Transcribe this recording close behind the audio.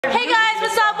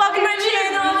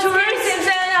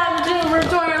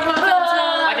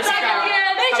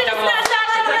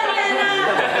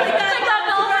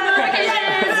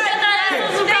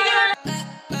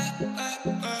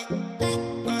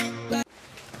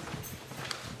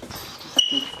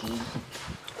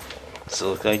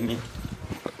also look like me? Do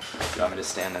you want me to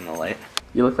stand in the light?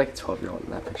 You look like a 12-year-old in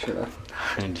that picture, though.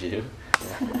 Do you?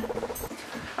 Yeah.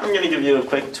 I'm gonna give you a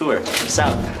quick tour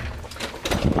south.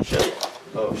 Show you.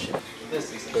 Oh shit.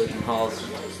 This is Trojan Hall's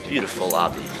beautiful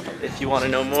lobby. If you want to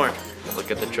know more, look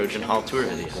at the Trojan Hall tour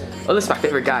video. Oh, this is my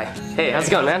favorite guy. Hey, how's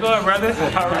it going, man? How's it going, brother?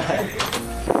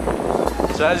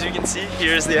 So as you can see,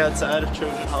 here's the outside of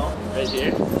Trojan Hall, right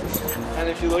here. And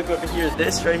if you look over here,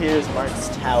 this right here is Mark's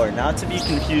Tower, not to be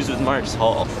confused with Mark's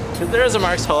Hall. Because there is a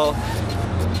Mark's Hall,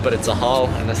 but it's a hall,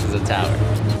 and this is a tower.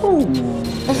 Ooh,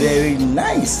 very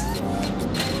nice.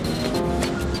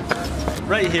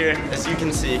 Right here, as you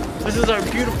can see, this is our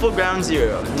beautiful Ground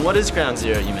Zero. And what is Ground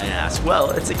Zero, you may ask? Well,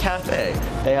 it's a cafe.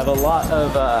 They have a lot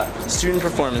of student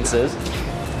performances.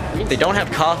 They don't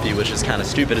have coffee, which is kind of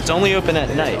stupid. It's only open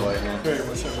at night. You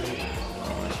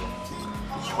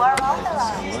are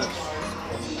authorized.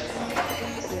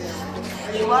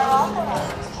 You are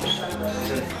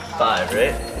authorized. 5,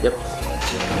 right? Yep.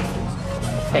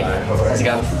 Hey, how's it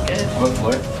going? Good. What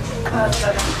floor?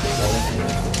 7.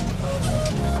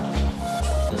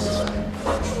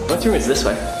 What room is this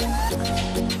way?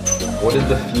 What did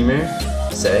the femur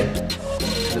say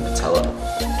to the patella?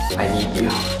 I need you.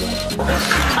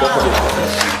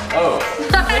 Oh.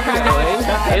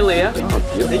 Hey, Leah. Oh,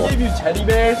 They beautiful. gave you teddy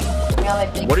bears?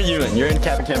 What are you in? You're in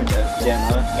Kappa Gamma.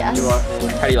 Yes. You are in...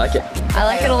 How do you like it? I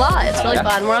like it a lot. It's really Yeah.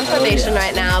 fun. We're on probation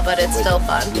right now, but it's still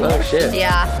fun. Oh, shit.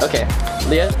 Yeah. Okay.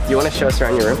 Leah, do you want to show us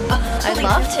around your room? I'd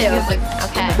love to.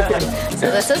 Okay. So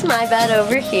this is my bed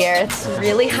over here. It's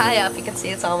really high up. You can see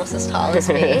it's almost as tall as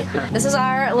me. This is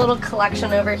our little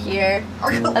collection over here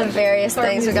of various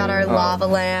things. We got our lava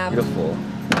lamp, Beautiful.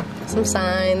 some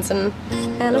signs, and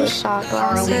shot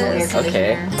glasses.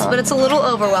 Okay. But it's a little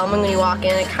overwhelming when you walk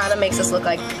in. It kind of makes us look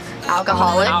like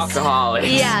alcoholics. Alcoholics.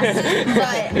 Yes,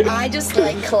 but I just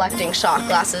like collecting shot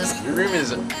glasses. Your room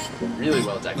is really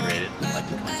well decorated. I'd like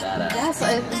to point that out. Yes,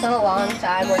 I spent a long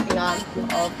time working on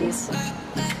all of these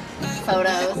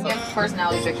photos. You have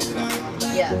personality pictures of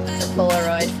everyone. Yeah, the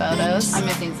Polaroid photos. I'm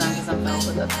missing some because I'm filled,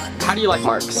 but that's fine. How do you like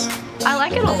Marks? I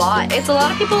like it a lot. It's a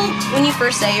lot of people, when you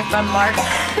first say you're from Mark,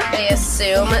 they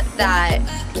assume that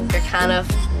you're kind of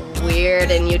weird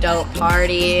and you don't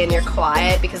party and you're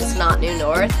quiet because it's not New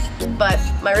North. But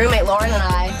my roommate Lauren and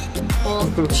I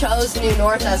both chose New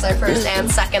North as our first and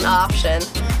second option.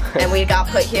 And we got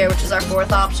put here, which is our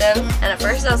 4th option. And at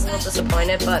first I was a little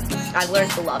disappointed, but I've learned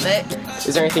to love it.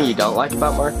 Is there anything you don't like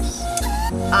about Marks?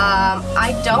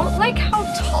 I don't like how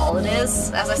tall it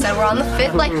is. As I said, we're on the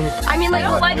 5th, like, I mean, like,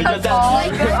 how tall.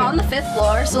 Like, we're on the 5th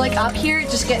floor, so, like, up here it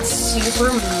just gets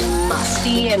super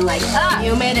musty and, like,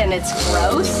 humid and it's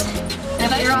gross. And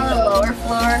if you're on the lower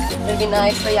floor, it'd be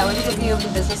nice, but yeah, we have a view of the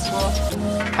business school.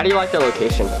 How do you like the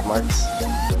location of Marks?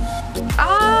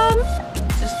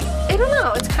 I don't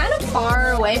know, it's kind of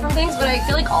far away from things, but I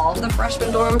feel like all of the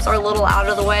freshman dorms are a little out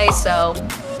of the way, so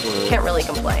can't really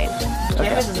complain.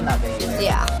 Campus isn't that big either.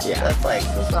 Yeah, Yeah. so it's like,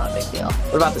 it's not a big deal.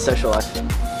 What about the social life?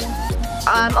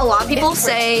 A lot of people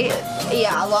say,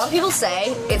 yeah, a lot of people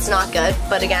say it's not good,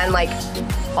 but again, like,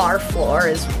 our floor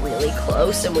is really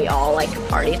close and we all like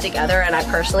party together, and I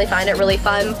personally find it really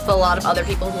fun, but a lot of other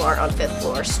people who aren't on 5th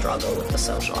floor struggle with the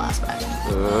social aspect.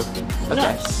 Okay.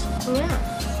 Nice.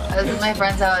 Yeah. I was at my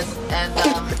friend's house and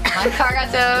my car got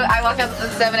towed. I woke up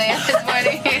at 7 a.m. this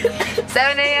morning.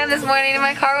 7 a.m. this morning and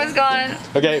my car was gone.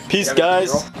 Okay, peace,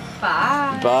 guys.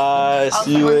 Bye. Bye. I'll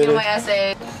See you work later. on my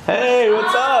essay. Hey,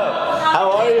 what's up?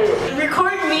 How are you?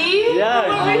 Record me?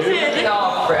 Yeah, you.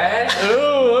 Oh, Fred.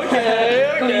 Ooh, okay,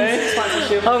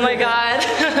 okay. Oh my god.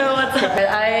 What's up?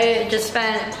 I just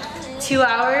spent 2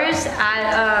 hours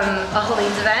at a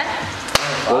Helene's event.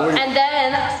 And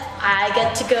then I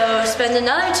get to go spend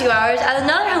another 2 hours at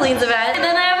another Helene's event. And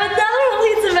then I have another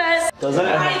Helene's event. Doesn't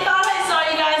it? I thought I saw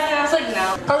you guys and I was like, no.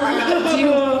 Do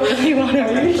you really want to?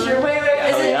 Are you sure? Wait.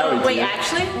 Is it? yeah, we Wait, do.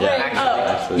 actually?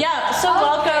 Yeah, Oh, yeah. So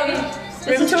welcome.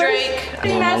 This is Drake.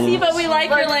 Pretty messy, but we like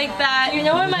it like that. You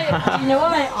know what my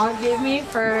aunt gave me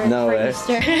for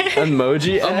Easter?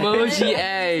 Emoji egg. Emoji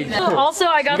egg. Also,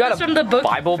 I got this from the book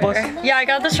Bible book? fair. Yeah, I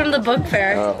got this from the book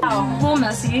fair. Oh. A little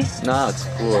messy. No, it's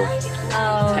cool.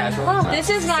 This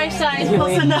is my size,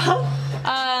 close enough.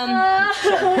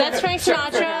 That's Frank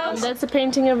Sinatra. That's a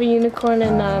painting of a unicorn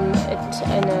and not a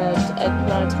tomato,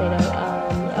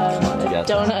 a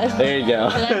donut. There you go.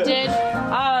 That I did.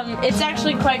 It's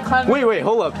actually quite clever. Wait,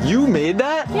 hold up. You made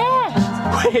that?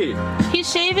 Yeah. Wait, He's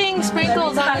shaving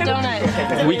sprinkles on a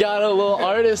donut. we got a little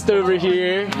artist over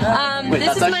here.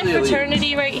 This is my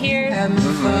fraternity right here.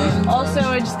 Also,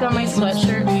 I just got my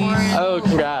sweatshirt for it. Oh,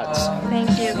 congrats. Thank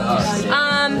you.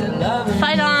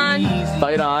 Fight on.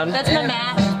 Fight on. That's my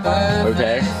mat.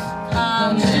 Okay.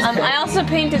 I also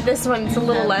painted this one. It's a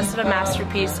little less of a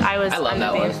masterpiece. I love that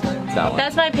one. That one.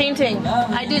 That's my painting.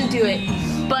 I didn't do it,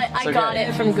 but I got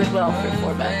it from Goodwill for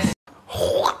 $4.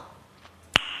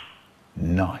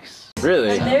 Nice.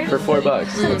 Really? For $4?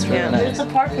 That's really nice. There's a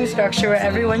parking structure where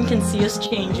everyone can see us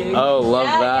changing. Oh, love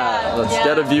that. yeah, Let's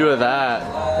get a view of that.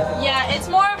 Yeah, it's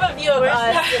more of a view of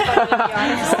us, if I'm gonna be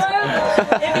honest.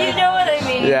 If you know what I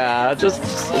mean. Yeah, just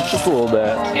a little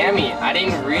bit. Cammy, I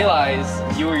didn't realize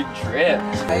you were dripped.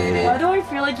 Why do I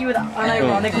feel like you would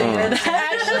unironically wear that?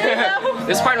 Actually, no.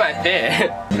 This is part of my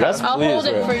fit. Yes, I'll hold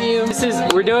it for you.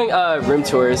 We're doing room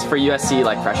tours for USC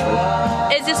like freshmen.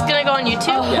 Is this gonna go on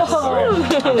YouTube? Yes.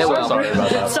 It will. Sorry about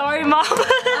that. Sorry, Mom. I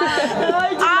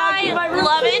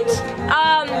love it.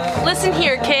 Listen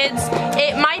here, kids.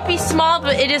 It might be small,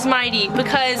 but it is mighty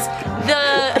because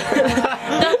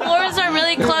the floors are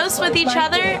really close with each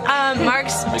other.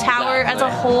 Mark's tower as a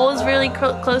whole is really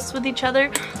close with each other.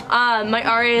 My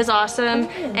RA is awesome,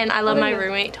 and I love my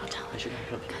roommate. Don't tell her.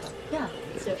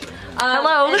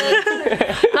 Hello.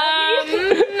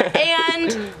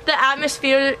 And the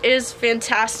atmosphere is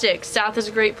fantastic. South is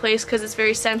a great place because it's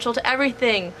very central to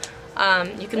everything.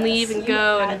 You can leave and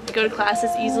go to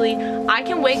classes easily. I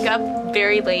can wake up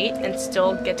very late and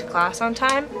still get to class on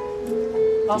time.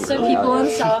 Also, people in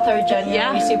South are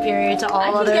genuinely superior to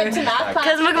all other.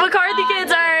 Because McCarthy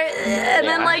kids are, and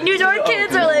then like New York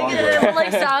kids are like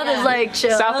South is like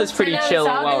chill. South is pretty chill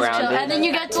and South is well-rounded. chill. And then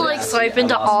you get to like swipe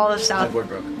into all of South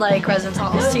like residence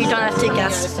halls, so you don't have to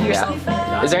guess yourself.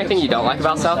 Is there anything you don't like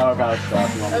about South?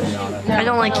 I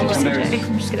don't like USC.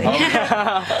 I'm just kidding.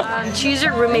 Choose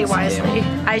your roommate wisely.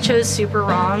 I chose super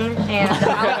wrong, and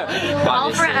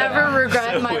I'll forever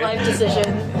regret my life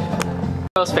decision.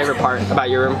 Most favorite part about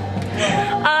your room?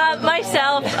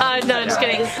 Myself, no, just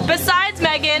kidding. Besides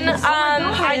Megan,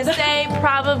 I'd say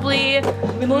probably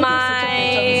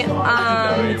my,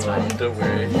 Don't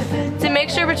worry. it's a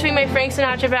mixture between my Frank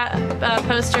Sinatra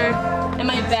poster and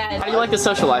my bed. How do you like the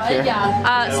social life here?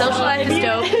 Social life is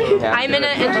dope. I'm in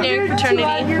an engineering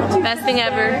fraternity, best thing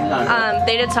ever.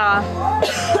 Theta Tau,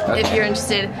 if you're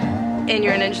interested and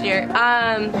you're an engineer.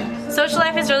 Social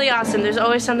life is really awesome. There's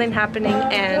always something happening,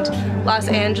 and Los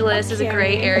Angeles is a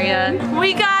great area.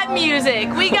 We got music,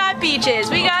 we got beaches,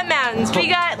 we got mountains, we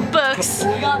got books,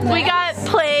 we got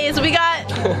plays, we got...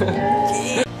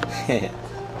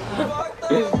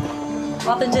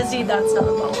 Authenticity, that's not a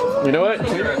problem. You know what?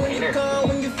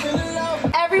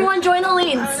 Everyone join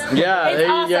Aline's. Yeah, It's there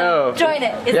you awesome. go. Join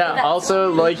it. It's the Yeah, best.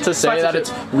 also like to say that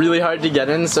it's really hard to get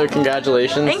in, so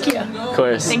congratulations. Thank you. Of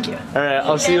course. Thank you. Alright,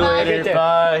 I'll see you later.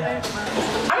 Bye.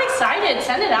 I'm excited,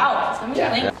 send it out. Send me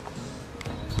a link.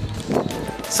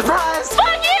 Surprise!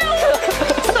 Fuck